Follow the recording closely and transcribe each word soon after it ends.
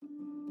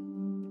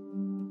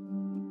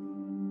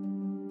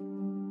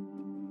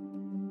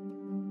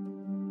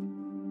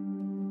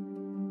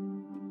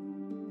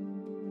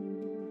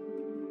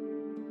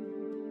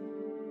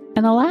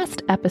In the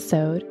last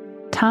episode,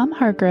 Tom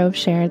Hargrove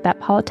shared that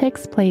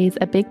politics plays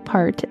a big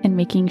part in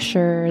making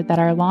sure that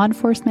our law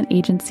enforcement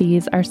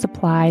agencies are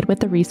supplied with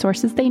the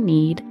resources they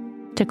need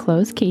to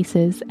close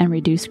cases and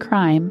reduce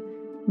crime,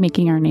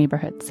 making our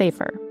neighborhoods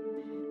safer.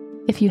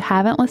 If you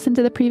haven't listened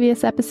to the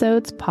previous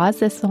episodes, pause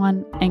this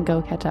one and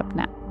go catch up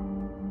now.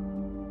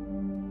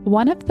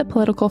 One of the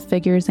political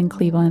figures in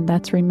Cleveland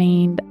that's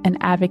remained an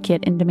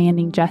advocate in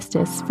demanding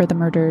justice for the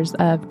murders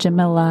of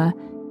Jamila,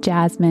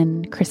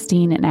 Jasmine,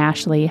 Christine, and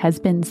Ashley has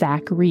been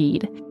Zach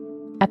Reed.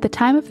 At the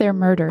time of their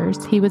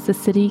murders, he was the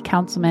city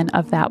councilman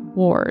of that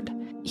ward.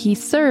 He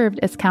served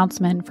as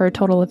councilman for a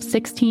total of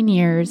 16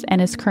 years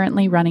and is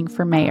currently running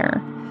for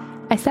mayor.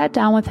 I sat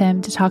down with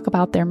him to talk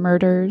about their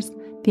murders,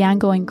 the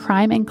ongoing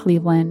crime in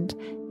Cleveland,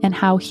 and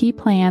how he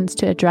plans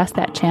to address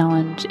that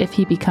challenge if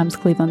he becomes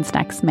Cleveland's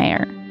next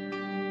mayor.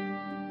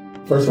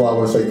 First of all, I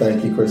want to say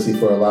thank you, Chrissy,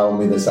 for allowing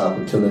me this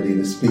opportunity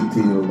to speak to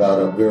you about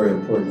a very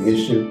important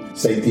issue,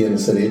 safety in the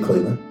city of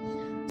Cleveland.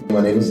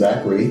 My name is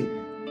Zach Reed.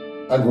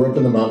 I grew up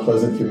in the Mount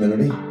Pleasant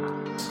community.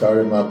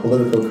 Started my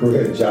political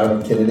career at John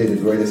F. Kennedy,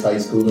 the greatest high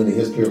school in the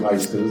history of high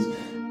schools.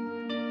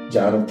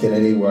 John F.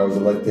 Kennedy, where I was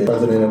elected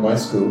president of my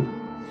school.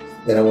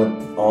 Then I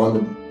went on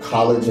to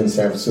college in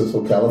San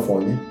Francisco,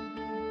 California.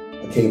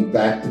 I came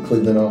back to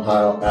Cleveland,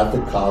 Ohio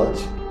after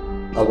college.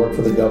 I worked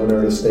for the governor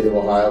of the state of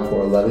Ohio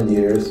for 11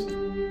 years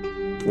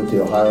with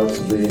the Ohio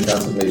Civilian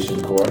Conservation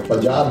Corps. My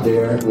job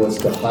there was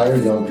to hire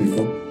young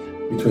people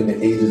between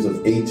the ages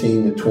of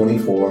 18 to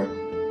 24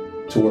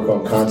 to work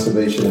on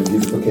conservation and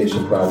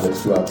beautification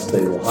projects throughout the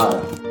state of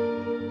Ohio.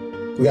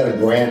 We got a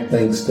grant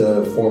thanks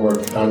to former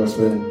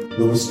Congressman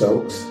Louis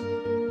Stokes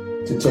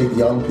to take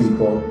young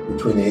people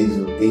between the ages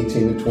of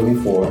 18 to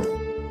 24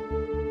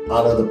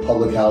 out of the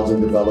public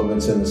housing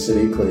developments in the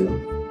city of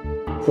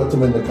Cleveland, put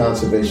them in the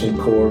Conservation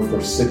Corps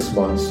for 6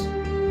 months,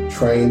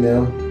 train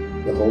them,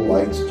 the whole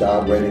lights,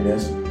 job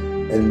readiness,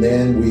 and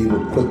then we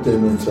would put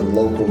them into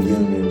local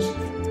unions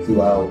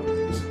throughout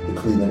the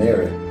Cleveland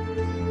area.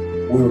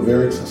 We were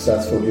very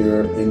successful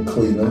here in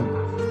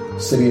Cleveland.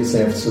 City of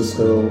San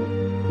Francisco,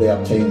 they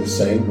obtained the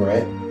same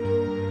grant.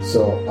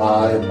 So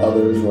I and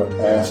others were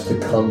asked to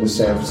come to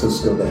San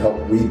Francisco to help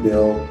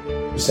rebuild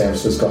the San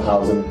Francisco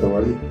Housing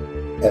Authority.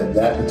 At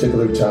that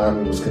particular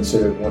time, it was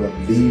considered one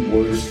of the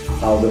worst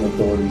housing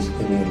authorities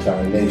in the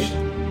entire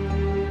nation.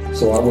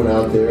 So I went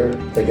out there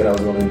thinking I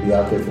was going to be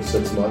out there for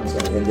 6 months.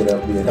 I ended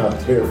up being out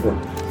there for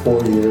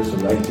 4 years,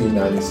 from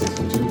 1996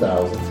 to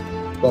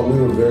 2000. But we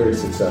were very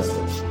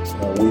successful.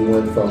 We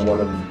went from one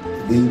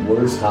of the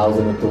worst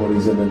housing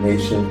authorities in the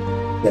nation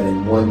that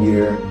in 1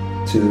 year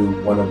to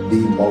one of the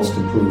most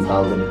improved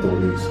housing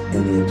authorities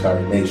in the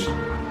entire nation.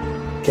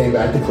 Came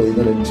back to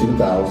Cleveland in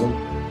 2000.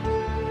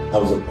 I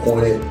was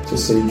appointed to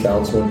city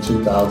council in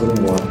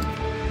 2001.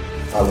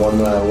 I won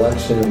my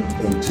election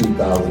in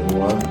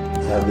 2001.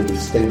 I have the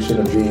distinction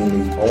of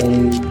being the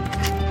only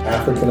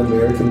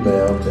African-American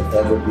male to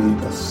ever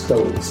be a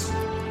Stokes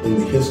in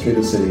the history of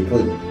the city of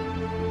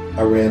Cleveland.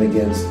 I ran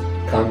against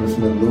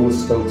Congressman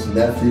Louis Stokes'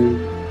 nephew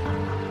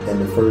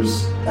and the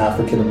first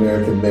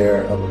African-American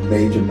mayor of a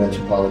major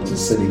metropolitan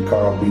city,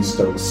 Carl B.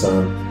 Stokes'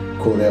 son,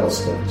 Cordell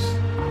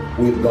Stokes.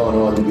 We've gone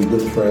on to be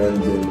good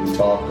friends, and we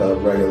talk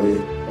regularly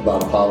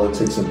about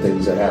politics and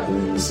things that happen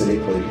in the city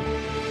of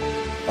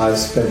Cleveland. I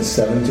spent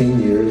 17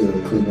 years as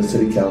a Cleveland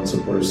City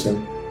Council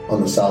person on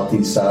the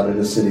southeast side of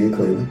the city of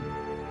Cleveland.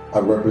 I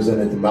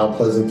represented the Mount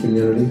Pleasant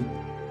community,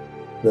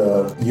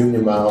 the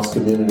Union Miles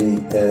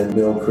community, and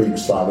Mill Creek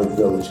Slavic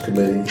Village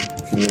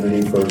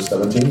community for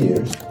 17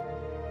 years.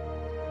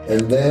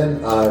 And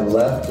then I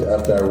left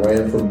after I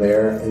ran for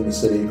mayor in the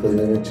city of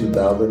Cleveland in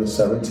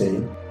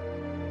 2017.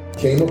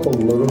 Came up a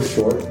little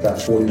short, got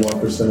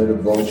 41% of the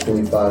vote,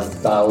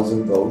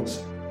 25,000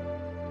 votes.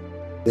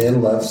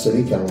 Then left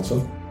city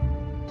council.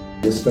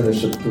 Just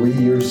finished a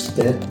 3-year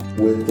stint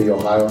with the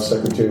Ohio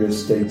Secretary of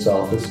State's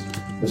office,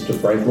 Mr.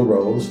 Frank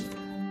LaRose.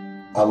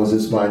 I was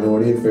his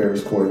minority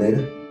affairs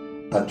coordinator.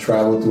 I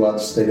traveled throughout the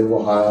state of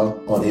Ohio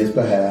on his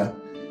behalf,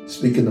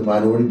 speaking to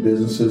minority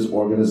businesses,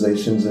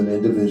 organizations, and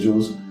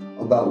individuals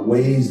about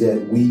ways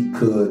that we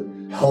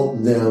could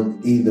help them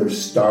either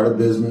start a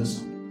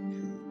business,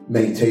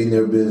 maintain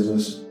their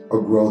business,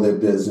 or grow their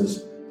business.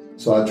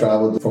 So I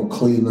traveled from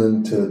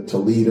Cleveland to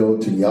Toledo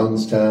to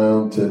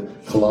Youngstown to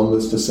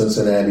Columbus to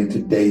Cincinnati to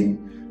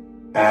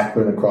Dayton,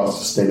 Akron, across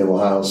the state of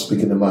Ohio,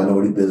 speaking to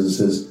minority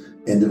businesses,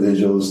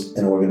 individuals,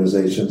 and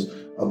organizations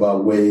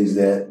about ways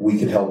that we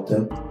could help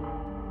them.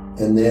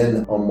 And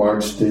then on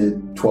March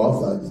the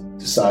 12th, I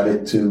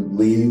decided to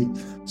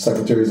leave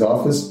Secretary's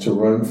office to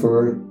run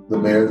for the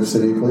mayor of the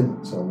city of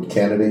Cleveland. So I'm a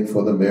candidate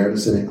for the mayor of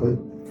the city of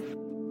Cleveland.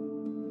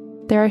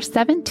 There are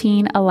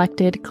 17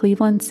 elected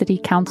Cleveland City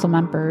Council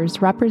members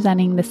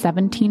representing the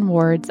 17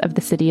 wards of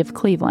the city of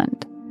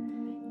Cleveland.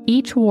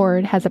 Each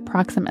ward has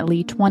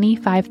approximately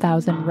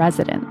 25,000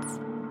 residents.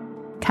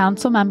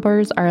 Council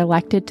members are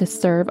elected to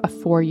serve a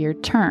 4-year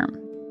term.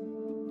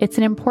 It's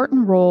an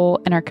important role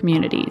in our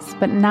communities,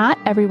 but not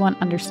everyone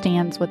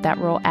understands what that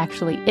role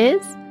actually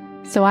is,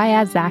 so I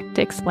asked Zach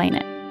to explain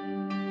it.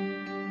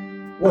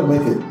 I want to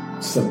make it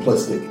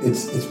simplistic.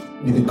 It's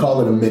you can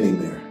call it a mini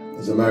mayor.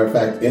 As a matter of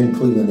fact, in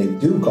Cleveland, they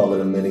do call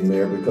it a mini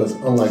mayor because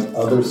unlike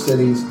other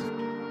cities,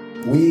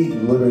 we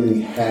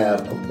literally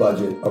have a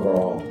budget of our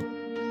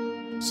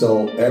own.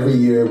 So every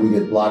year we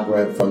get block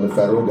grant from the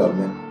federal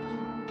government,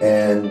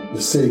 and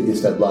the city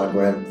gets that block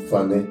grant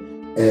funding.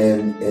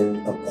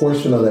 And a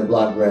portion of that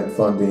block grant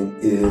funding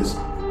is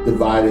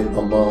divided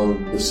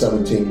among the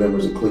 17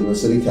 members of Cleveland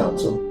City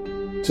Council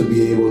to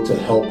be able to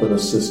help and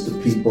assist the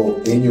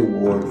people in your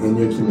ward, in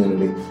your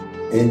community,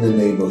 in the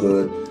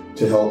neighborhood,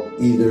 to help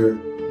either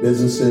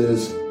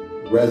businesses,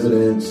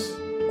 residents,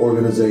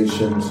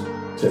 organizations,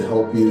 to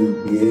help you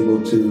be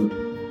able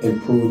to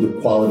improve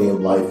the quality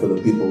of life for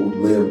the people who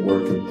live,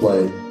 work, and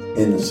play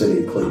in the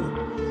city of Cleveland.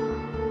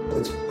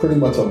 It's pretty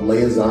much a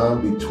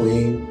liaison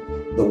between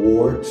the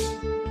wards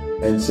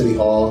and City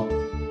Hall.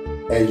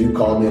 As you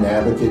call me an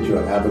advocate,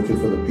 you're an advocate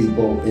for the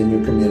people in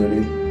your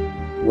community,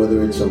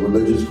 whether it's a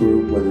religious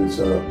group, whether it's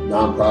a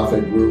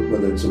nonprofit group,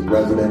 whether it's a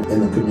resident in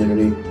the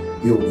community,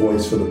 you're a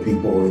voice for the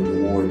people in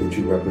the ward that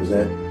you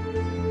represent.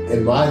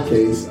 In my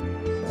case,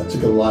 I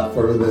took it a lot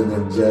further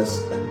than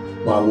just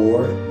my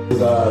ward. I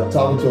was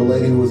talking to a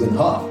lady who was in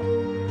Huff,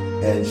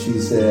 and she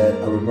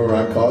said, I remember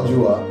I called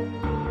you up,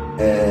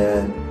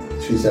 and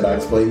she said, I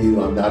explained to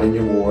you I'm not in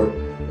your ward,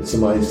 but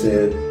somebody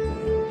said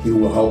he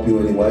will help you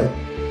anyway.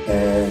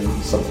 And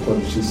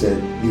subsequently she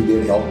said, you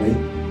did help me,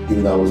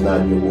 even though I was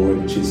not in your ward.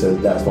 And she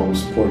said, that's why I'm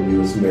supporting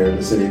you as mayor of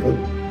the city of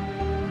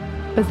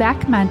Cleveland. As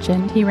Zach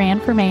mentioned, he ran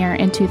for mayor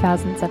in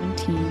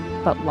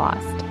 2017, but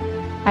lost.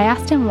 I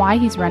asked him why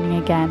he's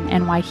running again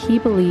and why he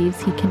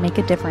believes he can make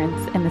a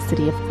difference in the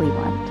city of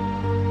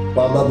Cleveland.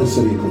 Well, I love the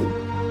city of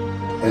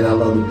Cleveland, and I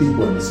love the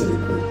people in the city of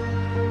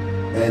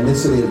Cleveland. And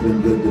this city has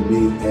been good to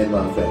me and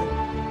my family.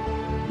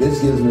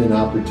 This gives me an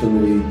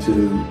opportunity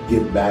to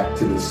give back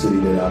to the city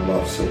that I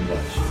love so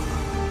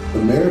much.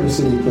 The mayor of the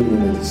city of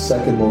Cleveland is the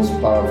second most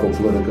powerful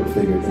political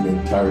figure in the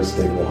entire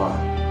state of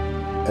Ohio.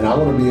 And I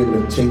want to be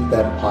able to take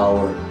that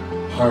power,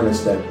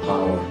 harness that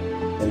power,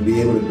 and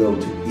be able to go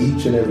to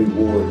each and every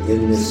ward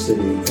in this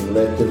city and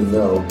let them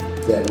know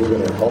that we're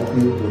going to help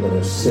you, we're going to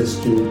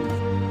assist you,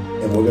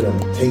 and we're going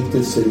to take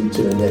this city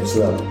to the next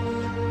level.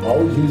 I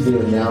always use the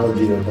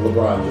analogy of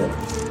LeBron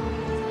James.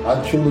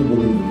 I truly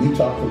believe if you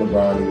talk to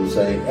LeBron, he would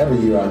say, every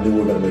year I knew we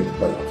were going to make the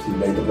playoffs. He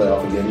made the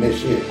playoff again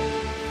this year.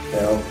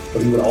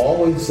 But he would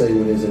always say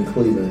when he was in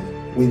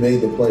Cleveland, we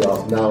made the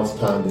playoffs, now it's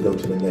time to go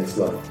to the next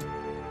level.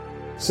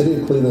 The city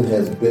of Cleveland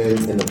has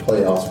been in the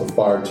playoffs for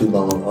far too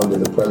long under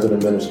the present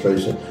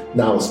administration.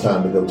 Now it's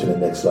time to go to the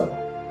next level.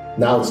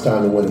 Now it's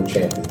time to win the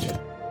championship.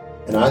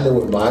 And I know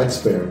with my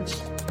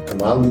experience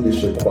and my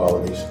leadership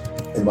qualities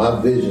and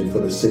my vision for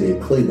the city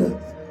of Cleveland,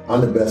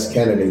 I'm the best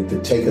candidate to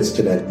take us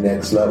to that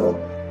next level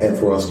and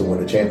for us to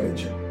win a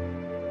championship.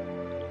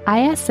 I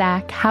asked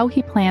Zach how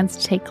he plans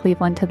to take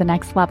Cleveland to the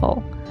next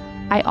level.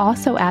 I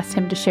also asked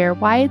him to share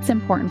why it's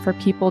important for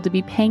people to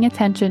be paying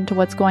attention to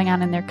what's going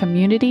on in their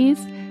communities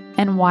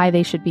and why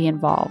they should be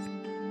involved.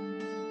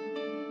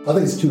 I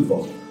think it's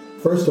twofold.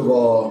 First of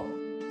all,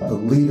 the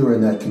leader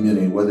in that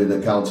community, whether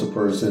the council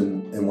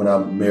person and when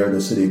I'm mayor of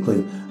the city of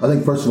Cleveland, I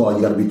think first of all,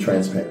 you got to be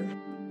transparent.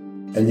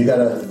 And you got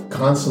to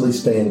constantly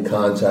stay in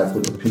contact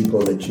with the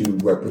people that you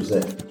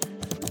represent.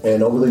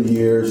 And over the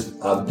years,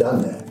 I've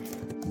done that.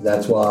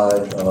 That's why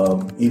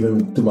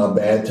even through my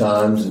bad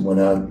times, when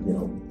I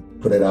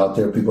put it out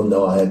there, people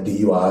know I had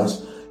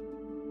DUIs,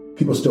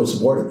 people still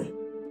supported me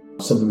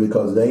simply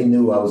because they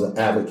knew I was an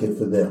advocate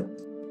for them.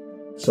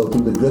 So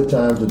through the good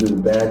times and through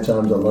the bad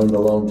times, I learned a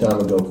long time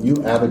ago, if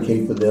you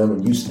advocate for them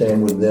and you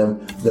stand with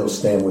them, they'll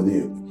stand with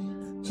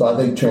you. So I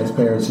think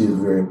transparency is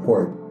very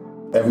important.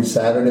 Every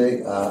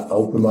Saturday, I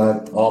open my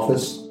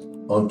office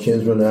on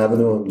Kinsman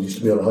Avenue. It used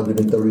to be on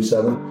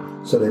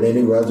 137, so that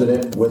any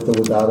resident with or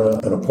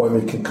without an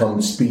appointment can come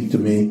and speak to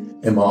me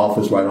in my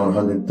office right on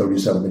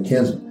 137th and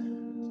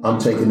Kinsman. I'm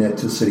taking that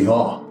to City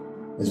Hall.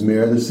 As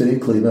mayor of the city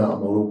of Cleveland,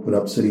 I'm going to open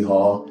up City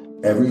Hall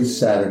every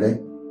Saturday,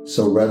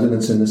 so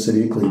residents in the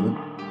city of Cleveland,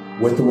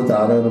 with or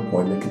without an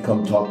appointment, can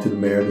come talk to the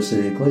mayor of the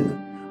city of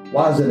Cleveland.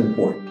 Why is that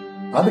important?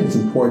 I think it's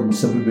important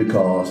simply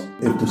because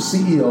if the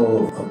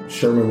CEO of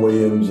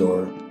Sherwin-Williams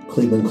or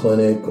Cleveland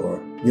Clinic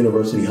or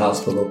University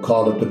Hospital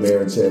called up the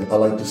mayor and said, I'd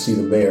like to see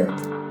the mayor,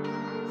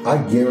 I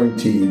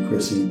guarantee you,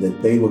 Chrissy,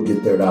 that they will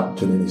get their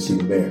opportunity to see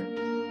the mayor.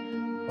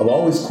 I've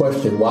always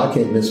questioned, why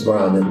can't Miss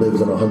Brown that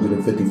lives on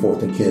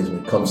 154th and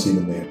Kinsman come see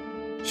the mayor?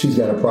 She's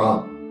got a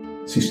problem.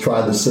 She's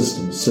tried the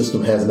system. The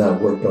system has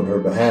not worked on her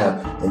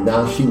behalf, and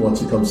now she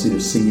wants to come see the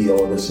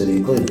CEO of the city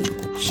of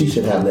Cleveland. She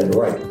should have that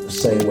right, the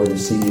same way the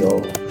CEO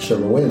of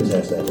Sherwin-Williams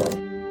has that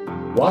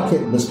right. Why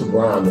can't Mr.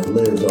 Brown that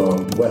lives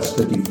on West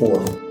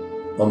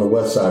 54th, on the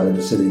west side of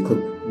the city of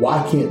Cleveland,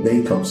 why can't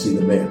they come see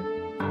the mayor?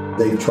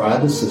 They've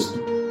tried the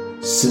system.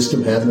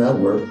 System has not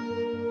worked.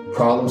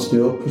 Problems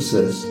still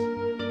persist,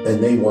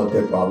 and they want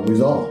their problem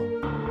resolved.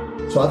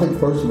 So I think,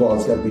 first of all,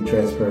 it's got to be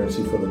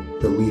transparency for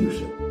the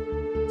leadership.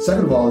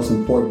 Second of all, it's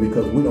important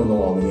because we don't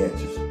know all the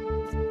answers.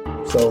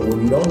 So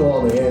when you don't know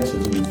all the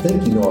answers and you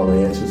think you know all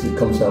the answers, it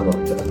comes down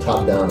to a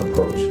top-down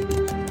approach.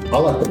 I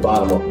like the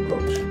bottom-up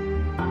approach.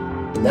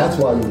 And that's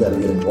why you got to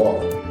get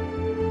involved.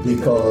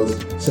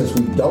 Because since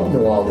we don't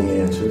know all the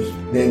answers,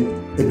 then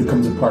it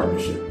becomes a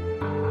partnership.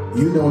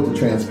 You know, with the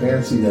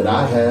transparency that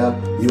I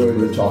have, you're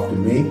able to talk to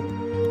me.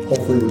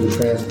 Hopefully with the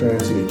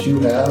transparency that you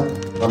have,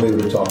 I'm able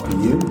to talk to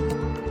you.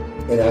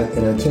 And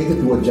I take it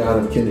to what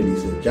John F. Kennedy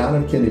said.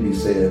 John F. Kennedy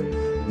said,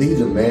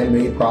 these are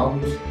man-made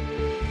problems,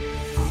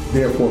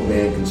 therefore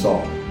man can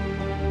solve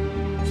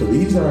them. So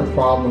these aren't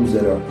problems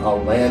that are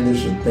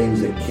outlandish and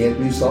things that can't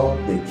be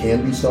solved. They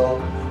can be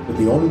solved, but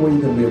the only way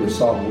you're going to be able to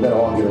solve them, we got to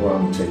all get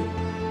around the table.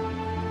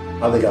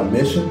 I think our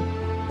mission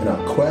and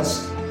our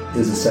quest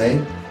is the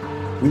same.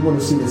 We want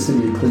to see the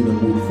city of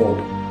Cleveland move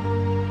forward.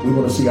 We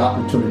want to see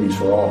opportunities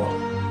for all.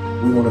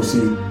 We want to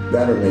see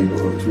better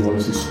neighborhoods. We want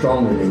to see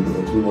stronger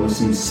neighborhoods. We want to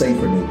see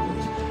safer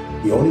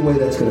neighborhoods. The only way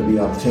that's going to be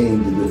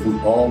obtained is if we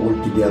all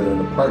work together in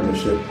a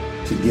partnership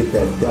to get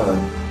that done.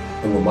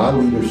 And with my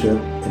leadership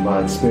and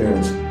my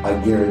experience, I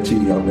guarantee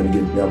you I'm going to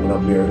get it done when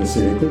I'm here in the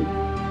city of Cleveland.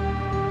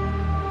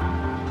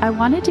 I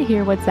wanted to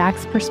hear what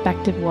Zach's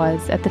perspective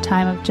was at the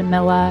time of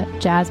Jamila,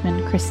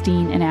 Jasmine,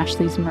 Christine, and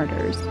Ashley's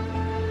murders.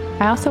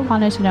 I also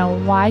wanted to know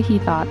why he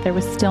thought there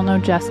was still no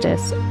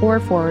justice or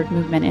forward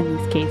movement in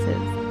these cases.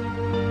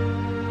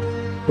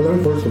 Well, let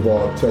me first of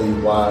all tell you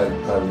why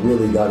I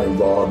really got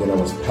involved and I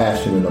was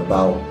passionate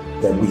about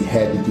that we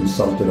had to do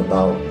something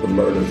about the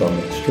murders on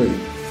that street.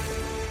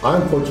 I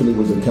unfortunately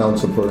was a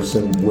council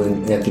person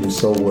when Anthony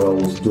Sowell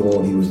was doing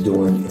what he was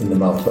doing in the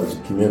Mount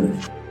Pleasant community.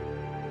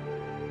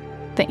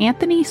 The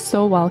Anthony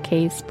Sowell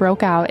case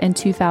broke out in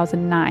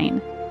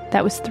 2009.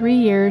 That was 3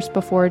 years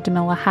before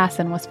Jamila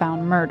Hassan was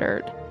found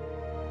murdered.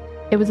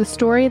 It was a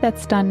story that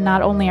stunned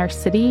not only our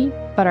city,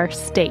 but our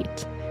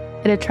state.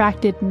 It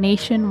attracted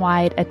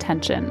nationwide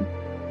attention.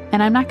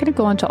 And I'm not going to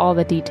go into all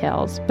the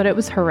details, but it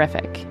was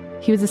horrific.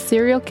 He was a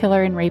serial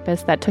killer and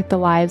rapist that took the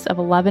lives of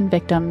 11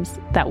 victims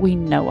that we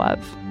know of.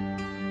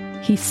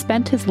 He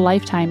spent his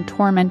lifetime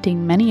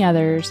tormenting many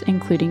others,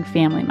 including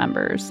family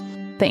members.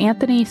 The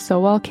Anthony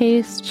Sowell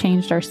case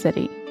changed our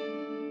city.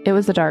 It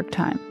was a dark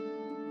time.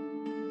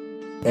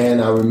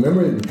 And I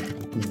remember it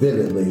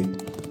vividly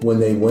when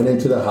they went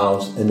into the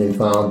house and they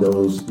found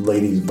those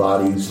ladies'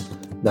 bodies,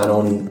 not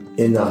only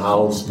in the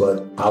house,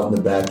 but out in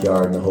the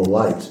backyard and the whole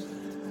lights.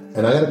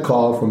 And I got a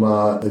call from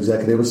our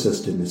executive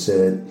assistant that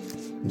said,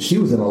 and she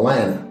was in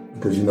Atlanta,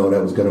 because you know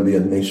that was going to be a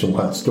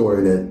nationwide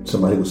story that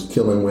somebody was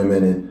killing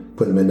women and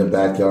putting them in the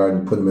backyard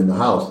and putting them in the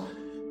house.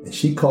 And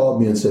she called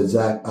me and said,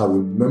 Zach, I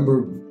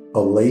remember a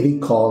lady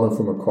calling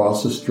from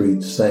across the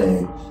street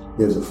saying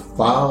there's a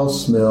foul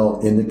smell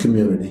in the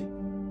community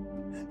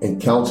and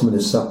Councilman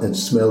is something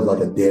smells like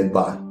a dead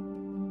body.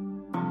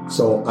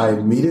 So I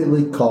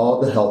immediately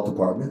called the health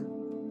department,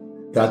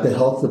 got the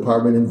health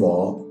department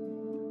involved.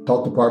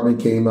 Health department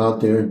came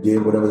out there and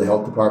did whatever the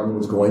health department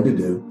was going to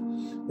do.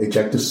 They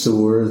checked the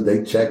sewers,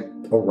 they checked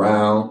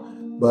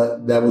around,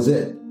 but that was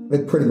it.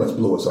 It pretty much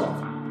blew us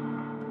off.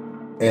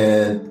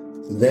 And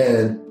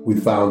then we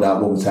found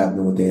out what was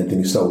happening with the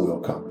Anthony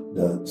Sowell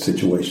the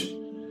situation.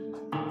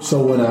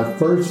 So when I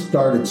first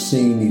started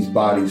seeing these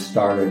bodies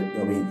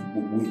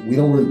we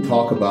don't really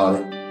talk about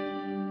it.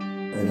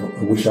 And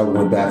I wish I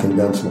went back and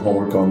done some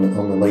homework on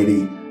the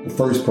lady, the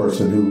first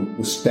person who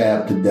was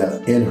stabbed to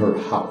death in her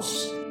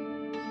house,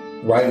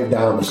 right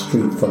down the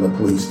street from the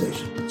police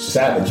station,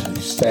 savagely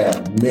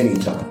stabbed many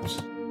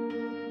times.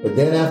 But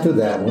then after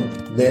that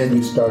one, then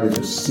you started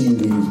to see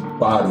these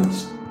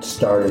bodies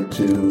started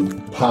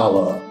to pile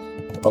up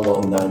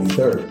along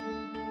 93rd.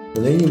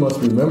 But then you must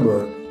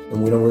remember,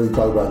 and we don't really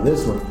talk about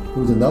this one, there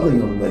was another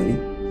young lady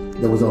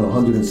that was on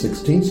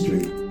 116th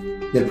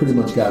Street that pretty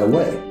much got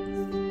away.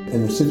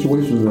 And the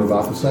situations were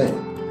about the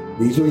same.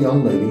 These were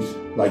young ladies,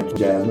 like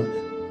Jasmine,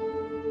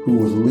 who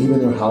was leaving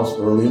their house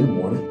early in the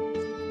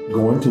morning,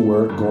 going to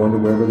work, going to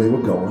wherever they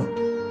were going,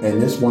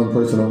 and this one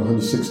person on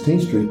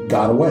 116th Street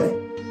got away.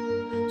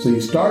 So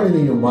you started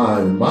in your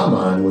mind, in my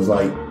mind, was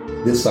like,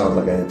 this sounds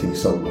like Anthony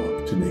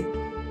Sowell to me.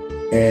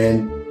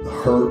 And the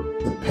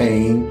hurt, the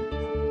pain,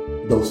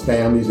 those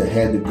families that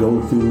had to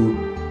go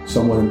through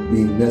someone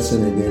being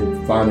missing and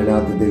then finding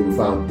out that they were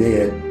found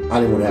dead, I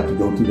didn't want to have to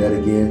go through that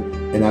again,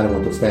 and I didn't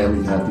want those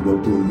families to have to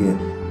go through it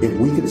again. If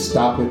we could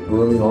stop it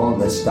early on,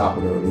 let's stop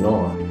it early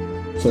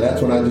on. So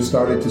that's when I just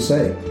started to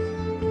say,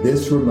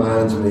 this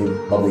reminds me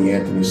of the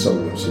Anthony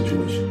Sowell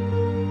situation.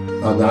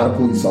 I'm not a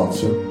police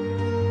officer,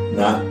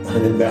 not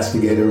an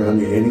investigator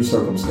under any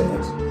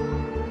circumstance,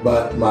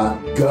 but my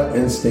gut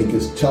instinct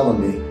is telling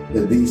me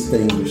that these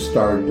things are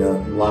starting to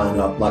line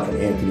up like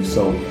an Anthony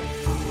Sowell.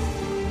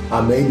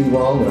 I may be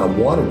wrong, and I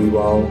want to be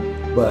wrong,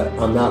 but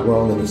I'm not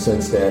wrong in the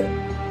sense that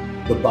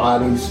the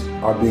bodies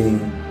are being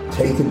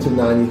taken to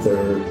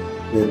 93rd,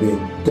 they're being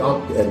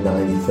dumped at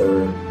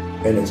 93rd,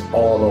 and it's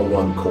all on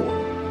one corner.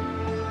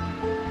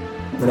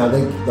 And I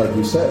think, like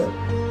you said,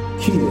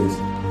 key is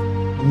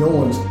no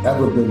one's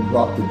ever been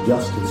brought to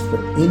justice for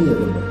any of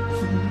the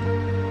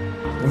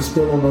murders. We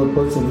still don't know the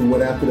person who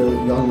went after the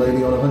young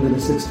lady on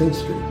 116th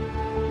Street.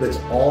 It's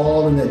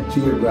all in that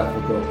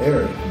geographical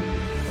area.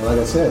 And like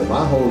I said,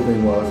 my whole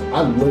thing was,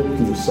 I lived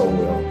through the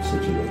Sowell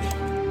situation.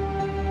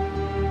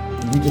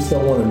 You just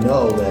don't want to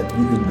know that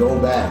you can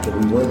go back.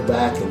 And we went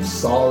back and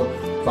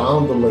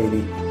found the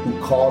lady who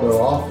called her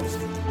office.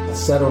 I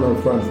sat on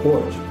her front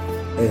porch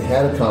and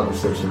had a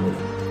conversation with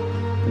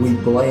her. We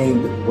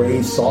blamed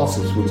Ray's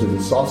Sausage, which is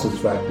a sausage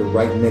factory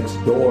right next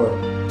door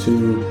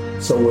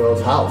to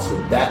Sowell's house.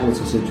 And that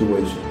was the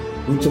situation.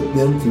 We took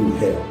them through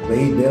hell,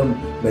 made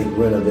them make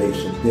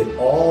renovations, did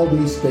all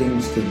these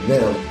things to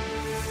them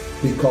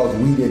because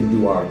we didn't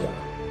do our job.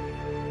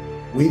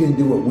 We didn't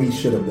do what we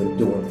should have been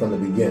doing from the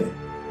beginning.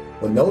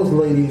 When those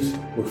ladies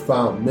were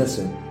found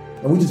missing,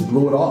 and we just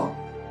blew it off.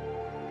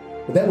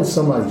 But that was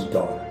somebody's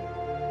daughter.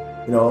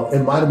 You know, it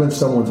might have been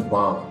someone's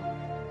mom,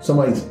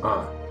 somebody's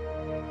aunt.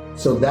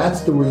 So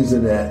that's the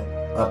reason that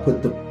I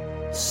put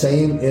the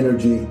same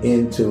energy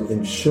into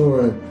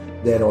ensuring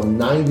that on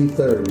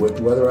 93rd,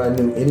 whether I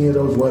knew any of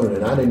those women,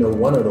 and I didn't know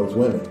one of those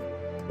women,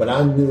 but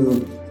I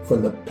knew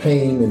from the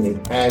pain and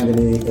the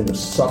agony and the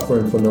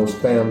suffering from those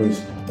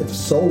families at the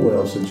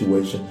Sowell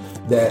situation,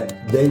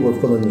 that they were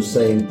feeling the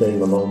same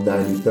thing along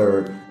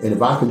 93rd. And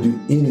if I could do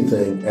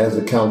anything as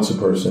a council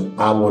person,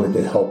 I wanted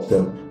to help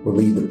them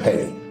relieve the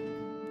pain.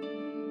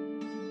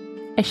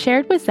 I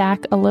shared with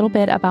Zach a little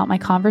bit about my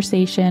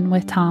conversation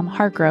with Tom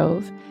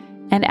Hargrove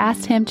and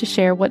asked him to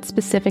share what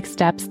specific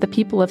steps the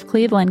people of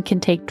Cleveland can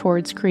take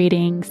towards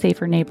creating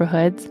safer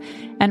neighborhoods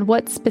and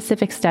what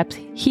specific steps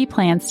he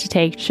plans to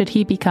take should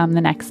he become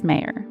the next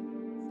mayor.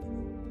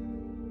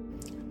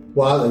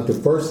 Well, I think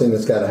the first thing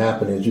that's got to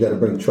happen is you got to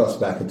bring trust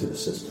back into the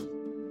system.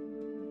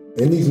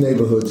 In these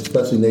neighborhoods,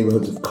 especially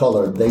neighborhoods of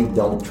color, they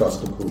don't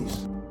trust the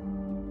police.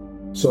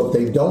 So if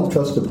they don't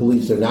trust the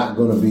police,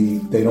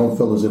 they don't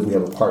feel as if we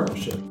have a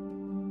partnership.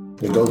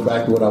 It goes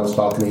back to what I was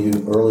talking to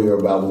you earlier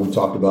about when we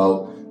talked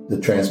about the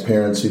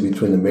transparency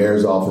between the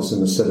mayor's office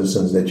and the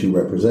citizens that you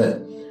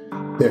represent.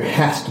 There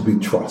has to be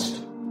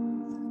trust.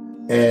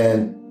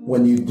 And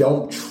when you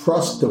don't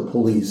trust the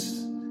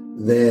police,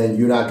 then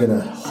you're not going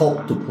to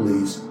help the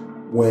police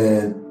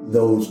when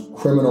those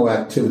criminal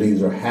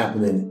activities are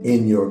happening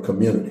in your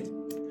community.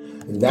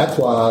 And that's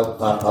why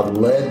I've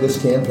led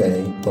this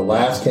campaign, the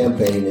last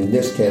campaign and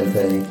this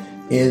campaign,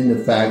 in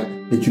the fact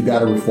that you got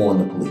to reform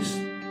the police.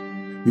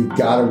 You've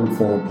got to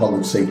reform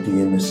public safety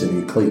in the city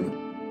of Cleveland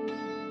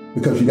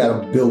because you got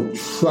to build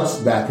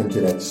trust back into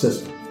that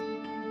system.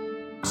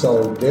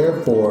 So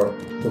therefore,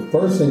 the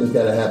first thing that's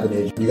got to happen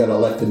is you got to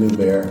elect a new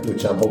mayor,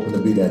 which I'm hoping to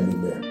be that new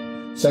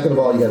mayor. Second of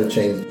all, you got to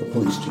change the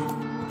police chief.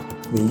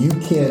 I mean, you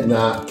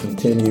cannot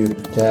continue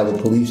to have a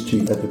police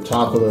chief at the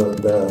top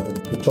of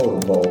the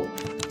totem pole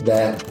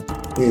that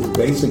is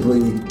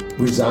basically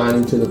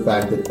resigning to the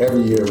fact that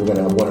every year we're going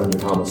to have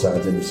 100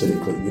 homicides in the city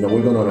of Cleveland. You know,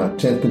 we're going on our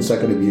 10th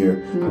consecutive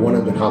year,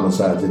 100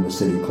 homicides in the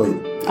city of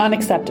Cleveland.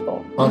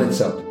 Unacceptable.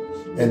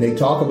 And they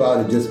talk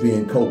about it just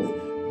being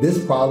COVID.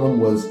 This problem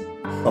was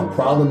a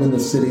problem in the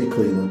city of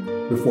Cleveland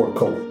before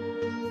COVID.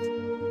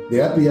 The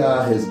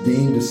FBI has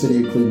deemed the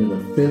city of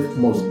Cleveland the 5th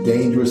most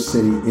dangerous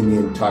city in the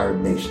entire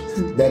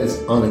nation. That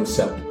is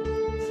unacceptable.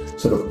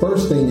 So the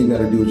first thing you got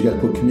to do is you got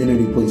to put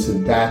community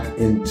policing back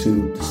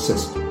into the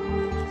system.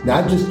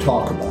 Not just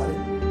talk about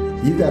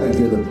it. You got to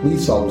give the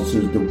police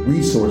officers the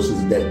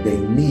resources that they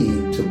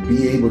need to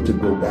be able to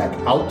go back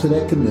out to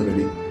that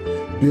community,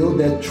 build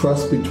that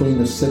trust between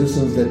the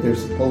citizens that they're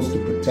supposed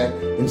to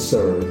protect and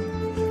serve,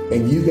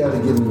 and you got to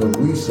give them the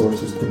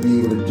resources to be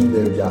able to do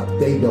their job.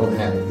 They don't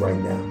have it right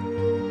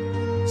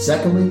now.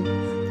 Secondly,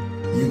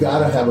 you got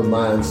to have a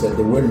mindset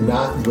that we're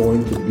not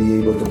going to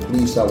be able to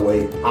police our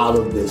way out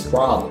of this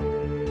problem.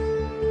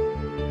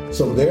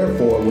 So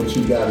therefore, what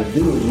you got to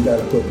do is you got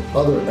to put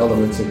other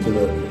elements into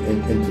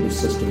the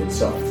system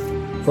itself.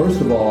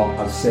 First of all,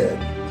 I've said,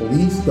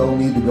 police don't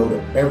need to go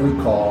to every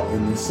call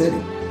in the city.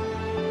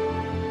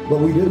 But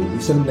we do. We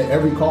send them to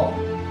every call.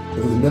 If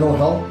it's mental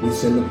health, we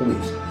send the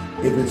police.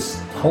 If it's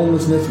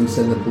homelessness, we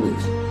send the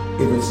police.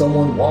 If it's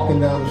someone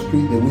walking down the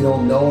street that we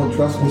don't know and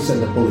trust, we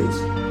send the police.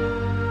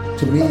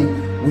 To me,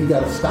 we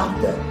got to stop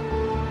that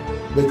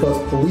because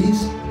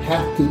police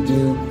have to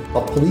do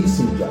a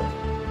policing job.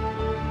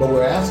 But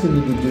we're asking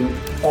them to do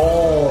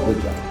all the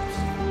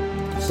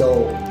jobs.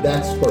 So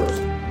that's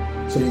first.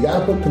 So you got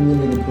to put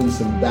community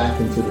policing back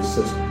into the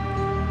system.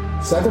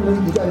 Secondly,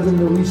 you got to give them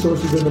the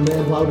resources and the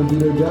manpower to do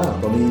their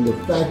job. I mean, the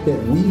fact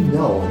that we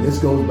know, and this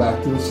goes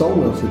back to the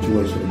Sowell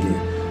situation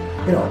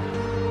again, you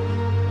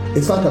know,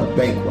 it's like a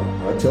bank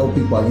robber. I tell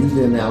people, I use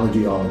the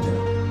analogy all the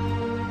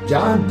time.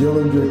 John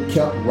Dillinger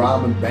kept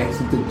robbing banks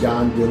until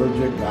John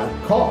Dillinger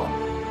got caught.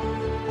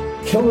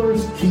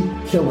 Killers keep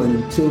killing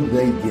until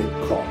they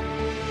get caught.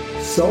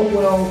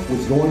 Sowell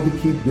was going to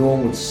keep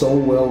doing what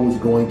Sowell was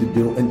going to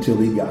do until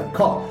he got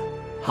caught.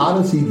 How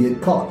does he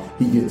get caught?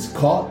 He gets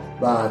caught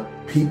by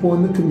people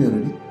in the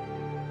community.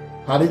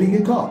 How did he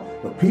get caught?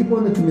 The people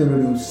in the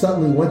community who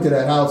suddenly went to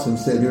that house and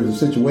said, there's a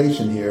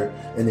situation here,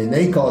 and then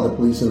they called the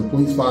police, and the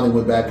police finally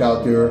went back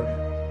out there.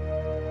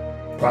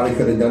 Probably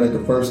could have done it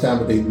the first time,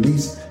 but they at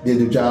least did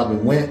their job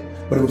and went.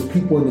 But it was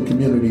people in the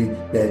community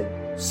that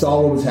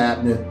saw what was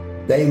happening,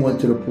 They went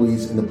to the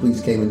police and the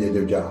police came and did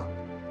their job.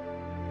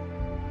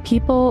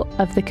 People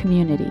of the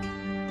community.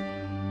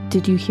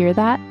 Did you hear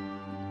that?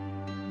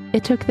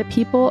 It took the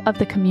people of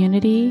the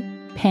community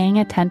paying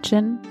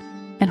attention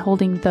and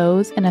holding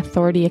those in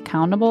authority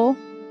accountable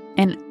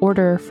in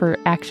order for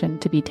action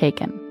to be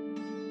taken.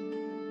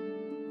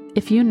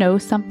 If you know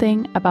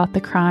something about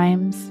the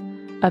crimes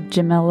of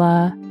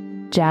Jamila,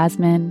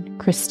 Jasmine,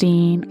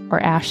 Christine, or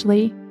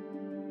Ashley,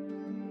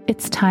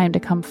 it's time to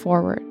come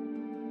forward.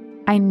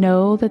 I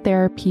know that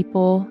there are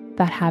people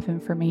that have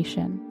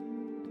information.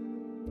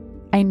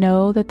 I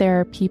know that there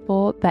are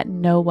people that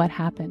know what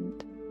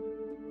happened.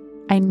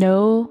 I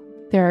know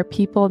there are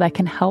people that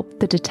can help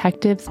the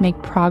detectives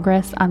make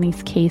progress on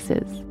these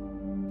cases.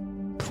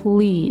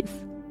 Please,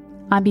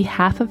 on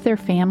behalf of their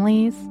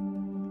families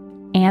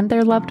and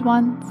their loved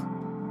ones,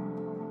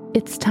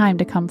 it's time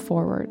to come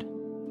forward.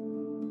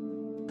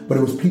 But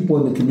it was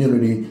people in the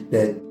community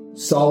that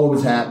saw what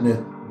was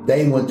happening.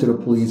 They went to the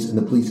police and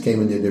the police came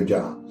and did their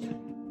job.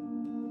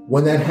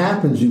 When that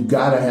happens, you've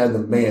got to have the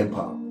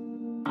manpower.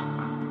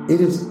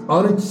 It is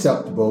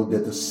unacceptable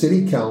that the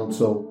city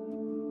council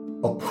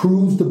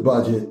approves the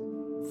budget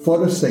for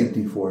the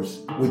safety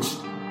force, which,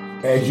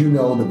 as you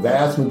know, the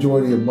vast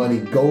majority of money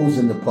goes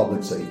into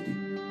public safety.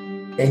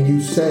 And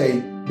you say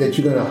that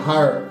you're going to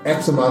hire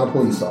X amount of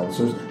police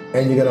officers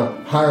and you're going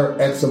to hire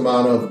X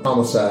amount of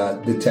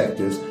homicide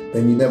detectives,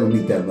 then you never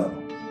meet that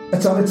level.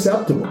 That's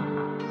unacceptable.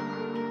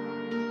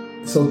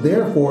 So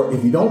therefore,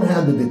 if you don't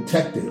have the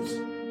detectives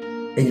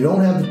and you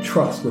don't have the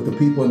trust with the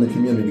people in the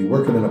community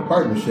working in a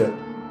partnership,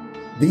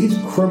 these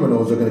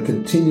criminals are going to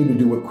continue to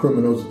do what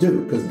criminals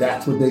do, because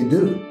that's what they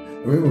do.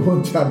 I remember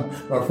one time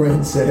my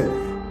friend said,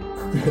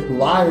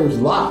 liars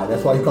lie.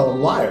 That's why you call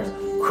them liars.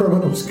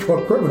 Criminals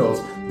call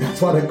criminals. That's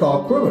why they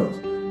call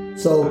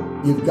criminals. So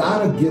you've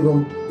got to give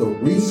them the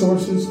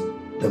resources,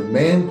 the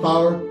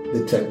manpower,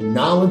 the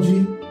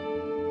technology,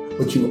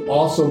 but you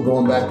also,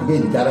 going back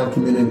again, you got to have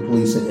community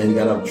policing and you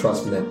got to have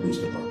trust in that police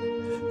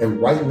department.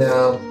 And right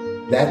now,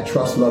 that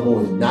trust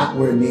level is not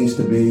where it needs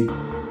to be.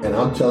 And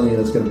I'm telling you,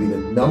 it's going to be the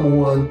number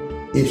one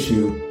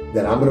issue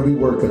that I'm going to be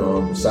working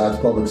on besides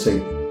public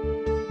safety.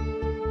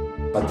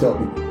 I tell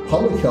people,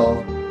 public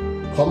health,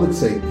 public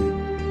safety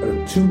are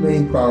the two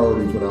main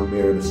priorities when I'm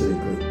mayor of the city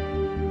of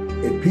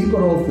Cleveland. If people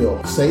don't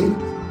feel safe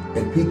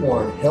and people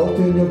aren't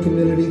healthy in your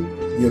community,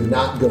 you're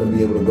not going to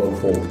be able to go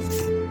forward.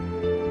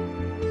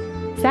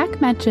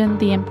 Zach mentioned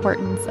the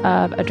importance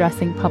of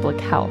addressing public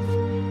health,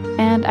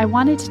 and I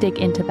wanted to dig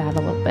into that a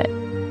little bit.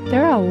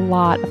 There are a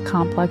lot of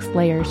complex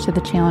layers to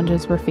the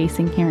challenges we're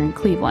facing here in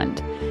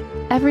Cleveland.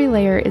 Every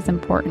layer is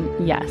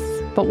important, yes,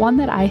 but one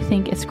that I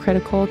think is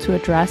critical to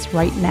address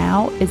right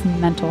now is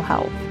mental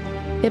health.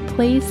 It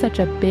plays such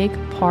a big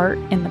part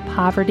in the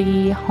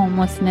poverty,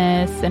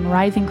 homelessness, and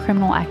rising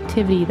criminal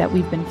activity that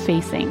we've been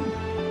facing.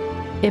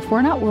 If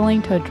we're not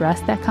willing to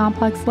address that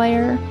complex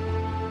layer,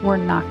 we're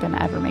not going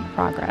to ever make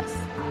progress.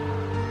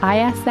 I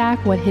asked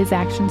Zach what his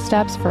action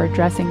steps for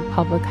addressing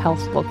public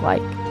health look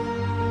like.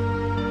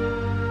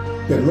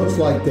 It looks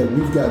like that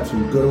we've got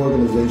some good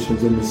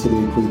organizations in the city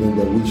of Cleveland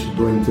that we should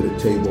bring to the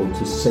table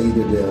to say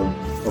to them,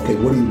 okay,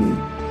 what do you need?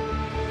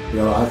 You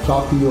know, I've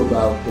talked to you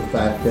about the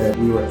fact that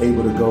we were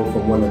able to go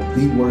from one of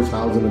the worst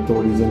housing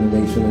authorities in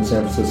the nation in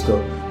San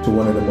Francisco to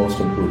one of the most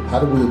improved. How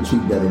did we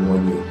achieve that in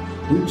 1 year?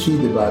 We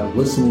achieved it by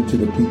listening to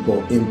the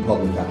people in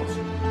public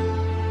housing.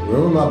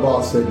 Remember my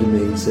boss said to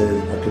me, he said,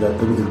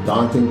 it was a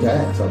daunting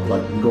task. I was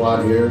like, you go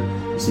out here,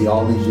 you see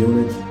all these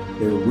units,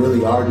 they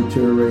really are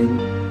deteriorating,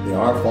 they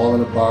are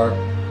falling apart,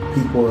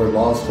 people are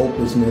lost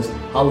hopelessness.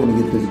 How are we going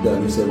to get this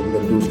done? He said, we're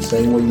going to do it the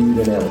same way you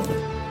eat an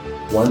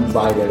elephant, one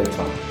bite at a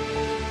time.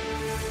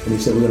 And he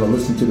said, we're going to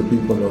listen to the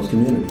people in those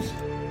communities.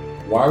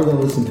 Why are we going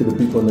to listen to the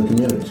people in the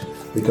communities?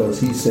 Because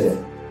he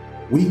said,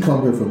 we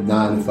come here from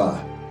 9 to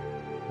 5.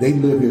 They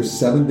live here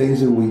 7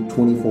 days a week,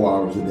 24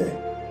 hours a day.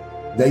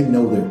 They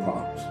know their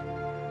problems.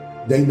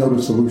 They know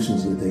the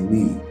solutions that they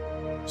need.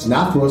 It's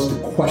not for us to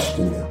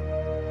question them.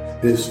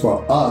 It is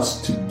for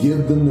us to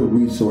give them the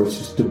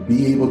resources to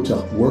be able to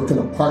work in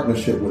a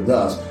partnership with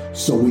us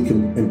so we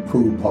can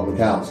improve public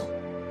housing.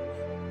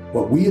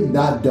 What we have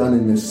not done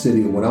in this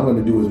city, and what I'm going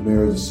to do as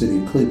mayor of the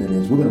city of Cleveland,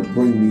 is we're going to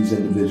bring these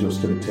individuals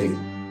to the table.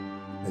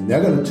 And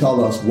they're going to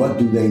tell us what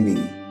do they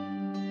need.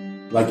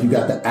 Like you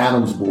got the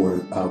Adams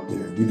Board out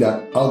there. You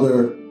got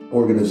other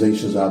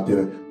organizations out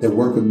there that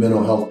work with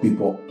mental health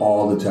people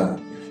all the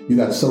time. You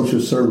got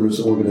social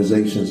service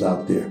organizations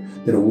out there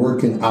that are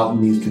working out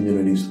in these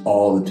communities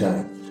all the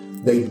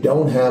time. They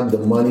don't have the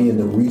money and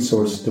the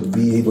resources to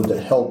be able to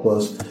help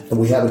us, and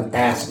we haven't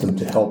asked them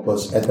to help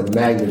us at the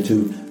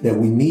magnitude that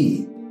we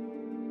need.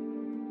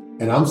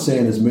 And I'm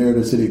saying as mayor of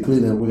the city of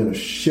Cleveland, we're going to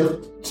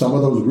shift some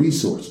of those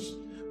resources.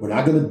 We're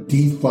not going to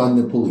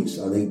defund the police.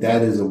 I think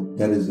that is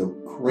the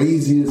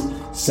craziest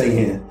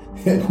saying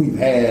that we've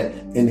had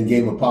in the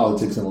game of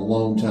politics in a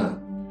long time.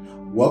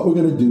 What we're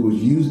going to do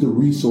is use the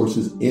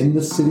resources in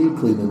the city of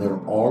Cleveland that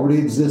are already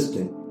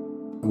existing,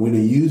 and we're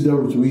going to use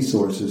those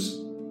resources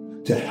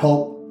to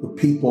help the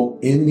people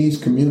in these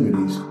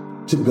communities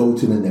to go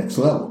to the next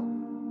level.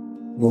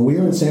 When we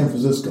were in San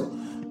Francisco,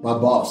 my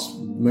boss,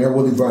 Mayor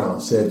Willie Brown,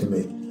 said to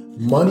me,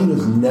 money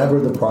is never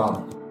the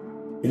problem.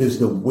 It is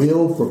the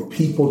will for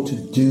people to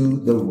do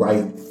the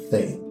right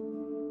thing.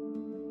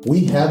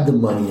 We have the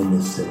money in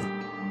this city.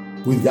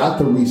 We've got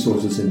the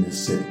resources in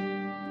this city.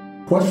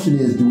 Question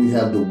is, do we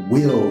have the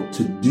will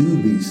to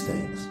do these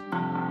things?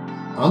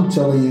 I'm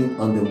telling you,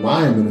 under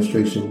my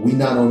administration, we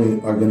not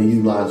only are going to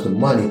utilize the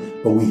money,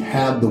 but we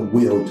have the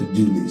will to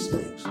do these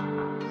things.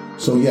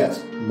 So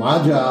yes,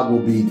 my job will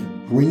be to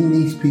bring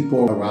these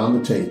people around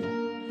the table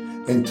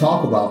and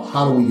talk about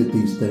how do we get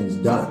these things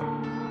done.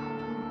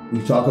 We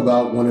talk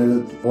about one of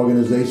the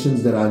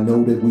organizations that I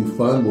know that we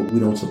fund, but we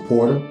don't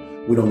support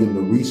them. We don't give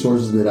them the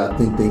resources that I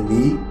think they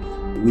need.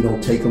 We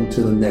don't take them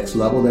to the next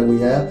level that we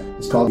have.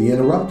 It's called the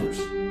Interrupters.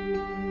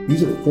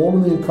 These are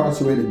formerly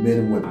incarcerated men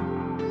and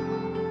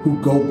women who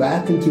go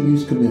back into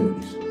these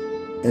communities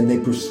and they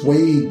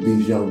persuade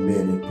these young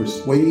men and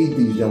persuade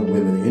these young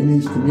women in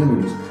these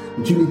communities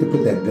that you need to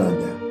put that gun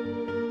down.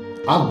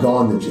 I've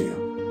gone to jail.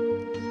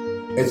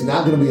 It's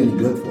not going to be any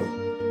good for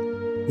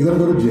you. You're going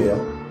to go to jail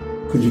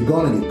because you're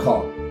going to get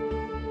caught.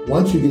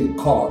 Once you get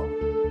caught,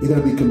 you're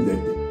going to be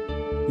convicted.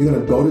 You're going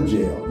to go to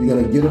jail. You're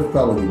going to get a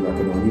felony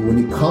record on you. When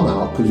you come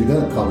out, because you're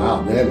going to come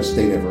out, you're never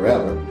stay there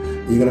forever.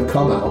 You're going to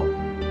come out,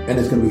 and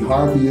it's going to be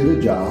hard for you to get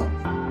a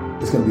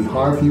job. It's going to be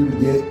hard for you to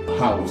get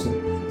housing.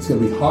 It's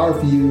going to be hard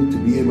for you to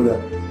be able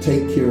to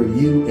take care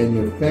of you and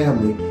your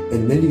family,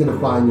 and then you're going to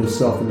find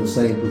yourself in the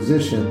same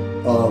position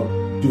of,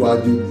 do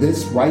I do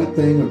this right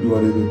thing or do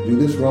I do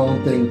this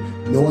wrong thing,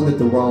 knowing that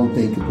the wrong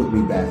thing can put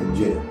me back in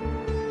jail.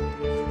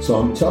 So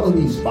I'm telling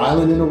these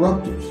violent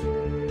interrupters,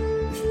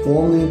 these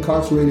formerly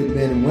incarcerated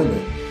men and women,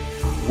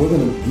 we're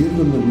going to give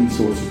them the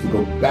resources to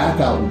go back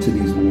out into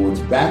these wards,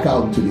 back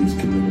out into these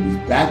communities,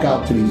 back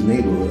out to these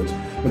neighborhoods,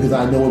 because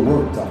I know it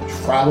worked.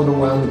 I've traveled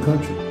around the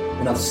country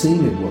and I've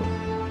seen it work.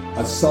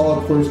 I saw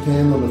it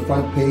firsthand on the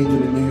front page of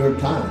the New York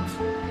Times,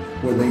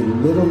 where they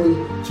literally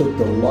took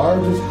the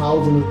largest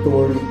housing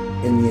authority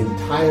in the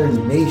entire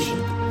nation,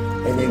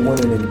 and they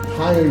went an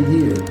entire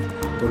year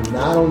where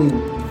not only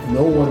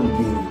no one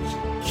being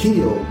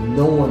killed,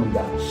 no one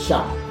got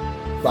shot,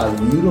 by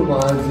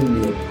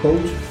utilizing the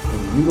approach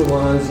and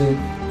utilizing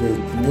the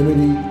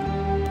community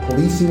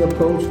policing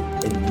approach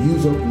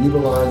and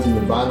utilizing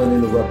the violent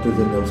interrupters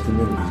in those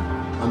communities.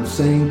 I'm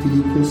saying to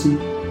you, Chrissy,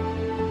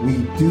 we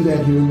do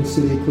that here in the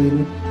city of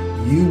Cleveland.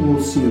 You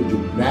will see a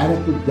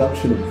dramatic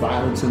reduction of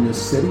violence in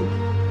this city.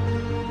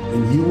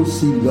 And you will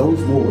see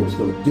those wards,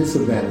 those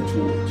disadvantaged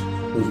wards,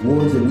 those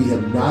wards that we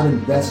have not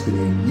invested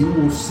in, you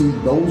will see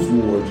those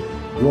wards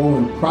grow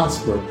and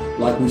prosper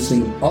like we've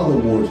seen other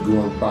wards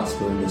grow and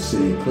prosper in this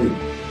city of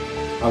Cleveland.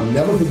 I'll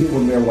never forget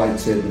what Mayor White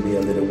said to me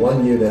the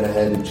one year that I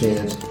had the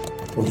chance,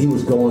 when he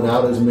was going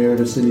out as mayor of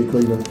the city of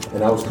Cleveland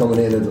and I was coming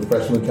in as a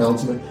freshman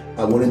councilman.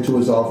 I went into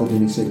his office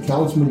and he said,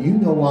 "Councilman, you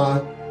know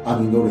why I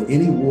can go to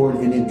any ward,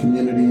 any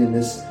community in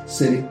this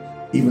city,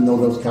 even though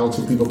those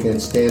council people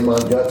can't stand my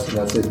guts?" And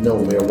I said, "No,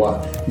 Mayor,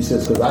 why?" He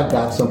says, "Because I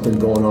got something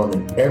going on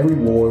in every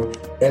ward,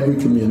 every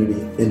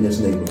community in this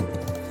neighborhood,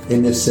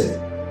 in this city."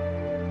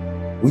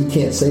 We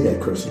can't say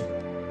that, Chrissy.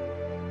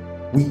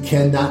 We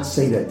cannot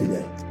say that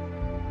today.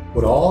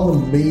 With all the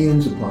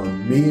millions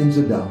upon millions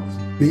of dollars,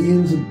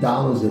 billions of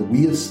dollars that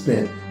we have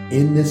spent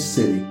in this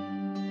city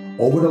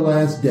over the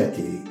last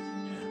decade,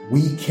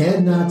 we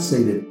cannot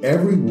say that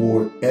every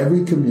ward,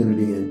 every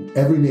community, and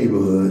every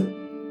neighborhood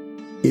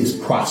is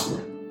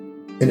prospering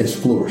and is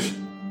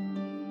flourishing.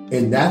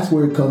 And that's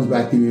where it comes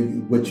back to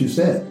what you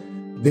said.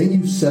 Then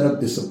you set up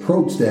this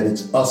approach that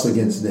it's us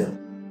against them.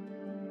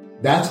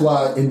 That's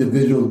why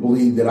individuals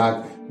believe that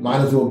I might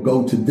as well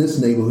go to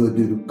this neighborhood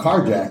to do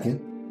carjacking,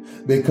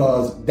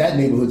 because that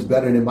neighborhood's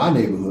better than my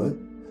neighborhood.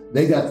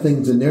 They got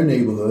things in their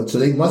neighborhood, so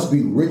they must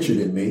be richer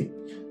than me.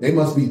 They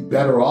must be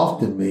better off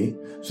than me.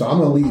 So I'm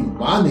going to leave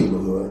my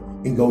neighborhood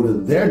and go to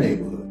their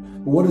neighborhood.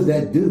 But what does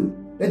that do?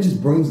 That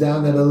just brings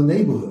down that other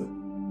neighborhood.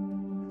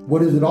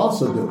 What does it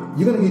also do?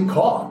 You're going to get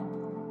caught.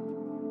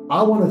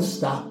 I want to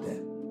stop that.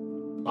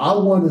 I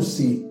want to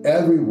see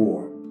every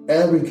ward,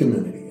 every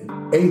community,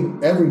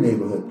 and every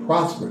neighborhood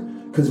prosper,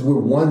 because we're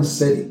one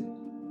city.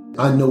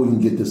 I know we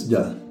can get this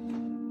done.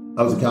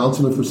 I was a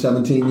councilman for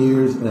 17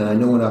 years, and I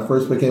know when I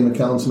first became a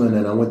councilman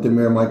and I went to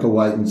Mayor Michael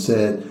White and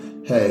said,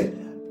 "Hey,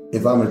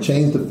 if I'm going to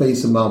change the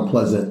face of Mount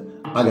Pleasant,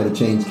 I got to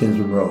change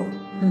Kinsman Road."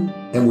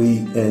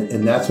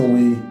 And that's when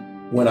we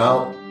went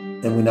out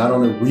and we not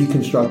only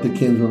reconstructed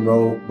Kinsman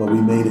Road, but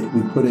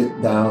we put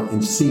it down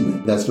in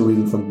cement. That's the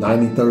reason from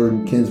 93rd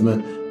and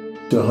Kinsman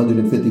to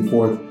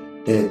 154th,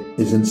 it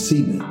is in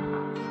cement.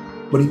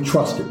 But he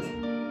trusted me.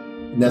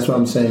 And that's what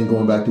I'm saying,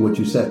 going back to what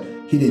you said.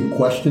 He didn't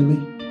question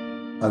me.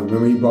 I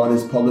remember he brought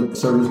his public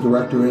service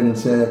director in and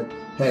said,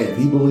 "Hey, if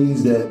he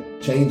believes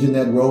that changing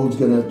that road is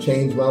going to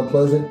change Mount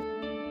Pleasant,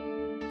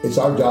 it's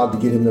our job to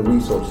get him the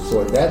resources." So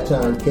at that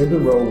time,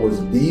 Kinsman Road was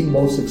the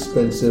most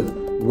expensive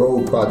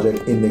road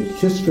project in the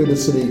history of the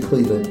city of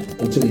Cleveland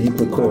until the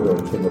Euclid Corridor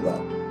came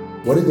about.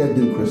 What did that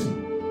do, Chrissy?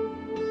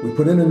 We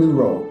put in a new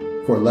road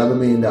for $11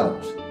 million.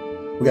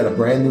 We got a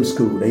brand new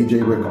school, A.J.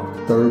 Rickoff,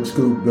 the third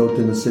school built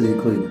in the city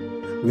of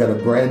Cleveland. We got a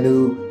brand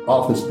new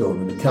office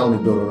building, the county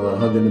building on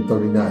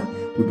 139.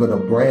 We built a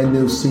brand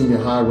new senior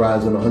high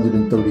rise on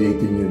 138th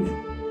and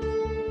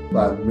Union.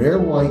 By Mayor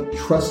White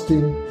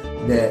trusting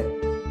that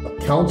a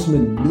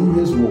councilman knew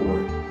his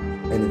ward,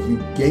 and if you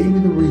gave me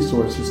the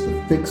resources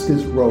to fix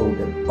this road,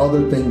 then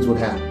other things would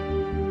happen.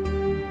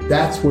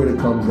 That's what it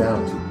comes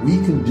down to.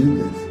 We can do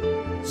this.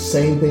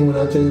 Same thing when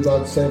I tell you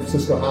about San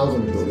Francisco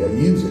Housing Authority. I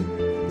use it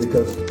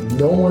because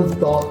no one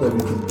thought that we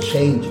could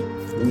change it.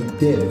 We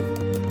did it.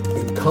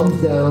 It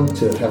comes down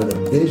to having a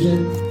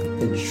vision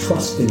and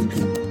trusting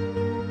people.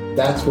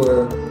 That's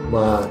where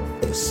my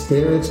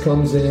experience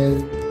comes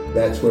in.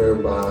 That's where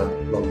my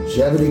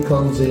longevity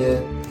comes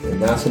in.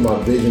 And that's where my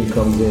vision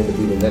comes in to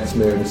be the next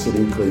mayor of the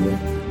city of Cleveland.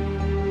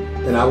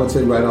 And I would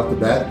say right off the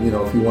bat,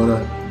 if you want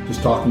to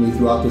just talk to me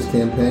throughout this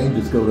campaign,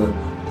 just go to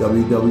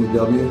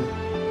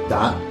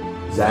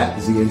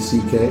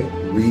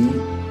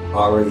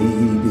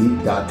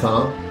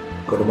www.zackreed.com.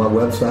 Go to my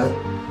website,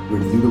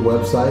 review the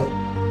website.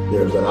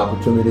 There's an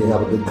opportunity to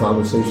have a good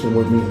conversation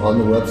with me on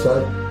the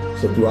website.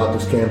 So throughout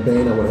this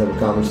campaign, I want to have a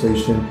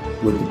conversation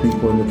with the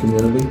people in the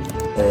community.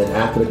 And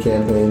after the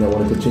campaign, I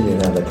want to continue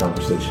to have that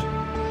conversation.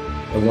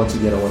 And once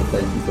again, I want to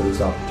thank you for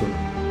this opportunity.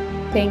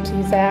 Thank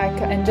you, Zach.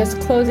 And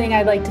just closing,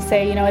 I'd like to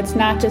say, it's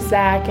not just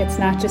Zach, it's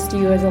not just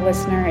you as a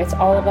listener, it's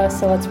all of us.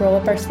 So let's roll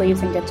up our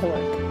sleeves and get to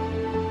work.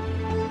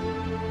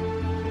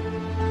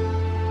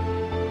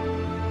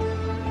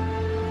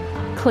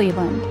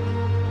 Cleveland,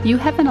 you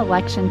have an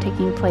election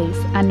taking place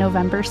on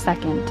November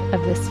 2nd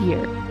of this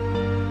year.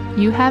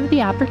 You have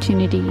the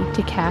opportunity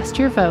to cast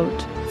your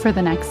vote for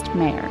the next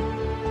mayor.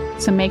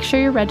 So make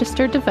sure you're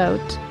registered to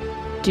vote,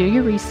 do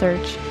your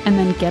research, and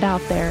then get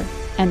out there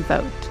and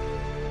vote.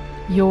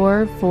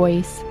 Your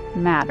voice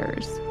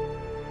matters.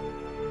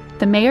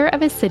 The mayor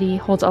of a city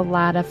holds a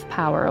lot of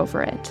power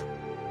over it.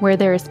 Where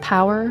there is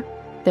power,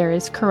 there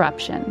is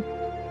corruption.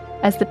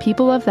 As the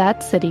people of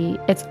that city,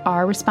 it's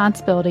our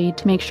responsibility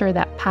to make sure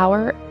that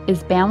power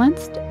is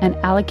balanced and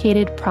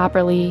allocated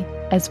properly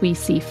as we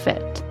see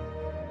fit.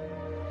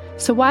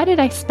 So why did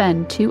I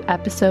spend 2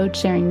 episodes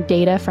sharing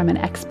data from an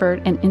expert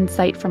and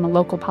insight from a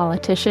local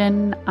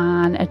politician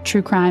on a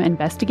true crime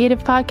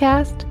investigative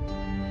podcast?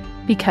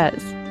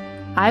 Because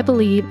I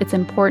believe it's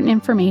important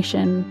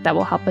information that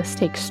will help us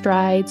take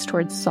strides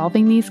towards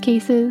solving these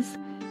cases,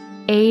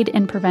 aid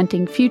in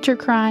preventing future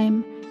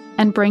crime,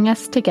 and bring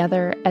us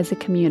together as a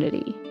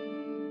community.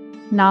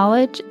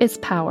 Knowledge is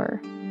power,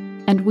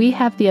 and we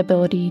have the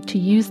ability to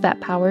use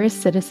that power as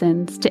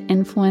citizens to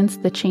influence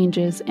the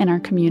changes in our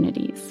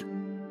communities.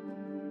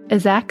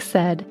 As Zach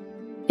said,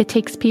 it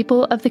takes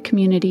people of the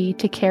community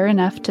to care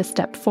enough to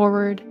step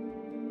forward,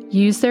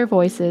 use their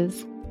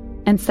voices,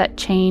 and set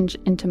change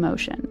into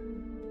motion.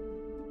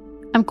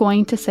 I'm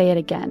going to say it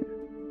again.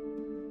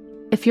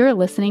 If you're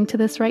listening to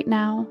this right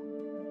now,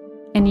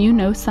 and you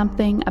know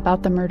something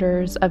about the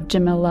murders of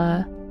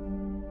Jamila,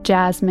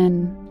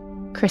 Jasmine,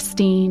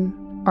 Christine,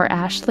 or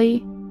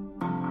Ashley,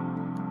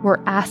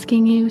 we're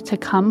asking you to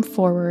come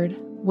forward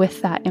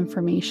with that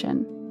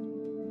information.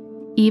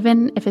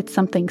 Even if it's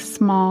something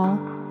small,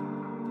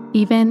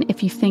 even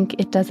if you think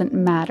it doesn't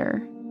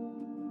matter.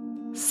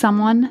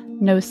 Someone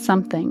knows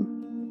something,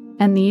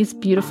 and these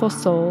beautiful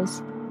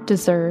souls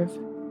deserve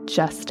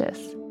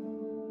justice.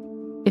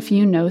 If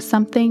you know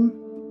something,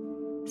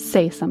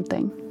 say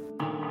something.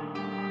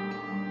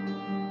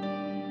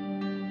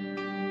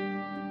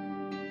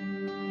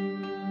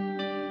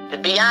 To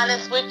be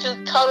honest with you,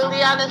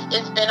 totally honest,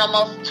 it's been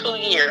almost 2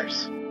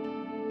 years.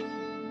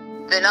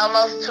 And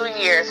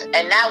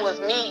that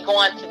was me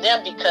going to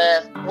them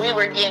because we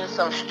were getting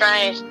some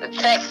strange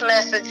text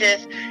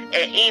messages and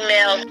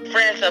emails.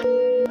 Friends of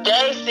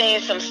they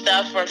seen some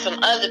stuff from some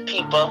other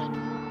people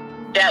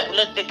that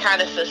looked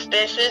kind of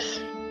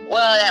suspicious.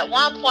 Well, at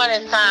one point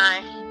in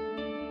time,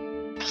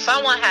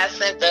 someone had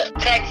sent a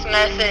text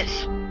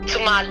message to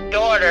my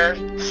daughter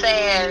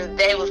saying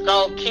they was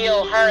gonna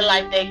kill her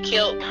like they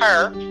killed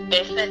her.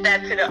 They sent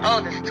that to the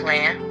oldest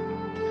twin.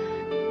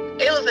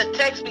 It was a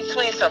text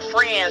between some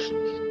friends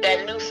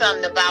that knew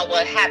something about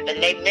what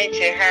happened. They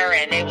mentioned her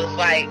and they was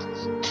like,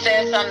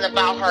 said something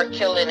about her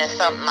killing and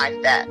something like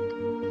that.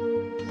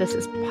 This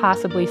is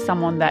possibly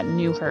someone that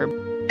knew her.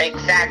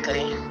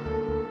 Exactly.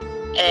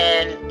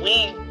 And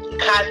we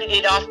copied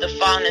it off the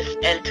phone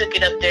and took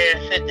it up there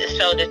and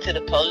showed it to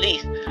the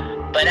police.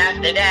 But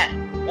after that,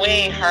 we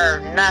ain't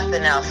heard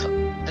nothing else.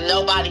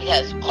 Nobody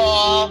has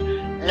called.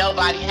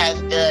 Nobody has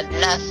done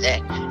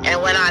nothing.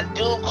 And when I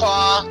do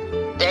call,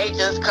 they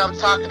just come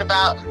talking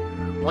about,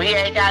 we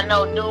ain't got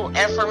no new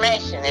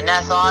information, and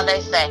that's all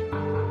they say.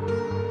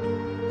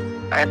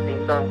 I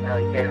think something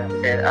like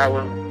that I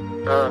was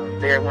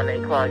there when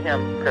they called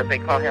him, because they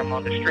called him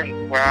on the street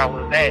where I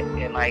was at,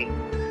 and like,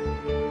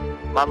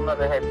 my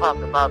mother had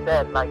talked about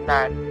that, like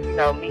not,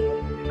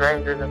 meeting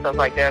strangers and stuff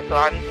like that, so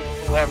I knew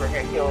whoever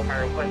had killed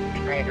her wasn't a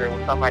stranger, it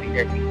was somebody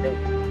that we knew.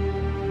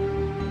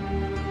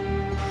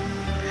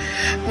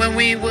 when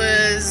we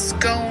was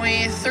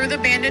going through the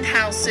abandoned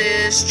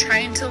houses,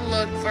 trying to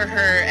look for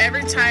her.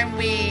 Every time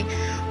we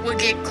would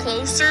get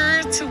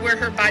closer to where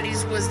her body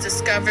was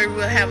discovered,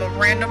 we'll have a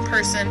random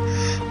person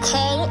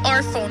call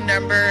our phone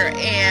number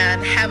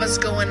and have us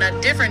go in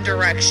a different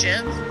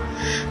direction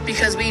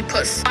because we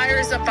put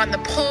flyers up on the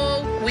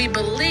pole. We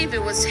believe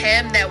it was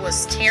him that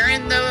was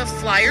tearing the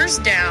flyers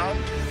down,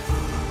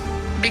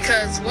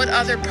 because what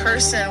other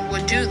person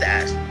would do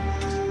that?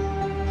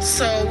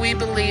 So we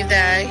believe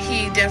that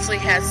he definitely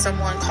had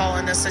someone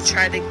calling us to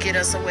try to get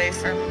us away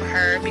from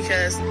her,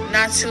 because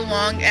not too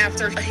long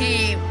after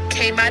he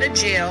came out of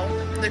jail,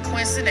 the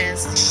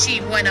coincidence,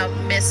 she went up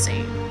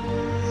missing.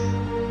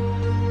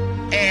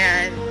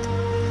 And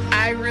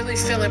I really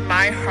feel in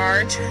my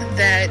heart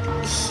that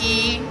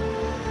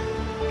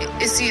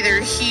it's either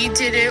he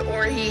did it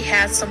or he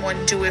had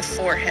someone do it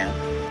for him.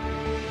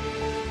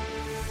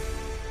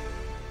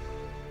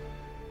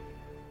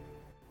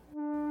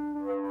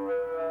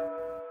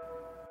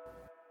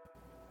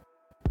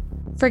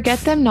 Forget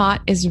Them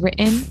Not is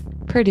written,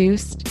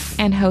 produced,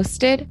 and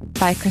hosted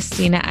by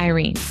Christina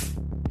Irene.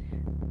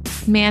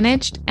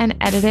 Managed and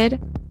edited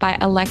by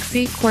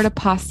Alexi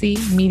Cortopassi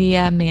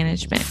Media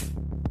Management.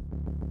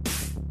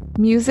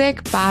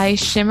 Music by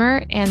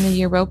Shimmer and the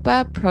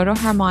Europa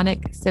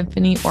Proto-Harmonic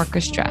Symphony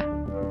Orchestra.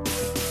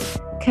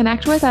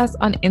 Connect with us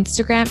on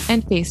Instagram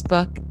and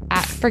Facebook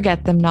at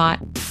Forget Them Not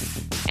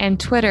and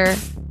Twitter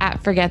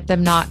at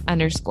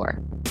 @ForgetThemNot_.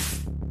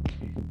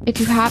 If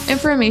you have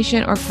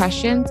information or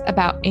questions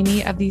about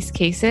any of these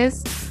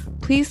cases,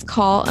 please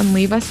call and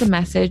leave us a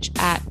message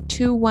at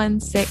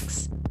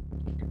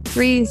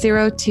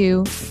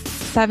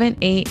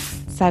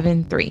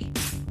 216-302-7873.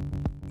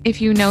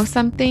 If you know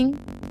something,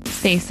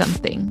 say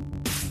something.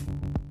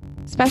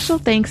 Special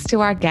thanks to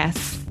our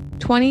guest,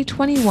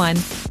 2021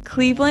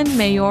 Cleveland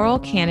mayoral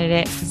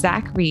candidate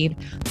Zach Reed,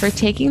 for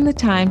taking the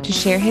time to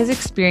share his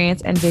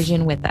experience and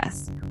vision with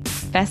us.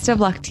 Best of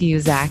luck to you,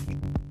 Zach.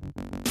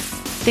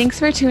 Thanks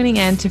for tuning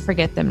in to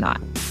Forget Them Not.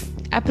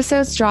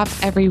 Episodes drop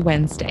every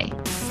Wednesday.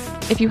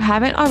 If you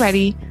haven't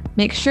already,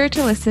 make sure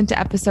to listen to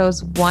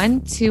episodes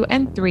 1, 2,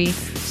 and 3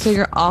 so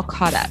you're all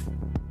caught up.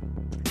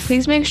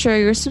 Please make sure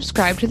you're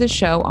subscribed to the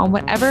show on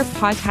whatever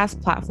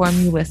podcast platform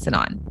you listen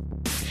on.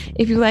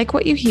 If you like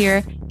what you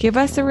hear, give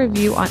us a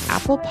review on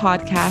Apple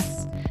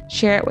Podcasts,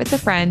 share it with a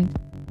friend,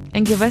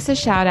 and give us a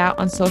shout out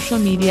on social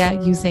media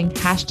using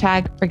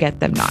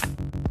 #ForgetThemNot.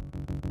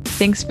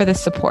 Thanks for the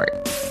support.